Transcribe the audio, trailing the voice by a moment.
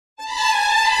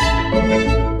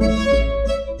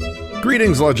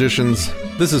Greetings, logicians.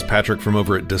 This is Patrick from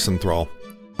over at Disenthrall.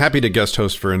 Happy to guest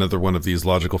host for another one of these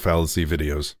logical fallacy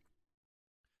videos.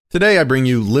 Today I bring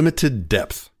you limited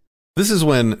depth. This is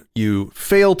when you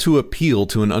fail to appeal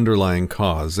to an underlying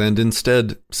cause and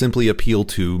instead simply appeal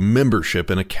to membership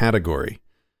in a category.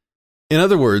 In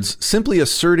other words, simply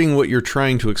asserting what you're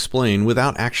trying to explain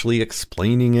without actually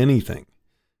explaining anything.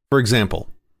 For example,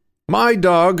 my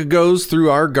dog goes through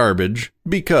our garbage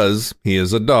because he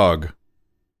is a dog.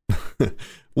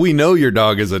 We know your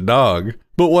dog is a dog,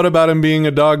 but what about him being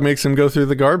a dog makes him go through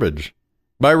the garbage?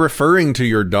 By referring to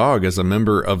your dog as a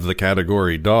member of the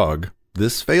category dog,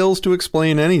 this fails to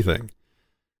explain anything.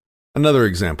 Another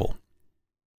example.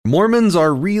 Mormons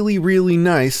are really, really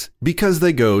nice because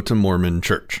they go to Mormon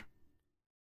church.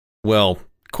 Well,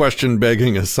 question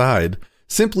begging aside,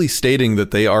 simply stating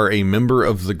that they are a member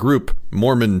of the group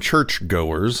Mormon church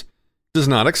goers does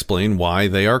not explain why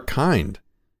they are kind.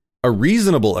 A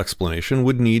reasonable explanation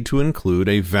would need to include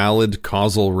a valid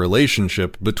causal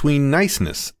relationship between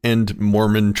niceness and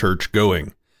Mormon church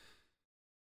going.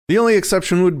 The only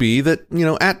exception would be that,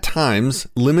 at times,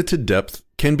 limited depth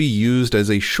can be used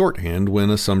as a shorthand when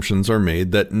assumptions are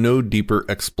made that no deeper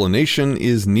explanation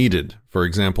is needed. For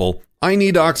example, I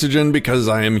need oxygen because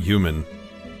I am human.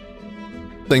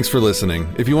 Thanks for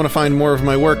listening. If you want to find more of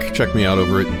my work, check me out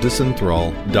over at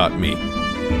disenthrall.me.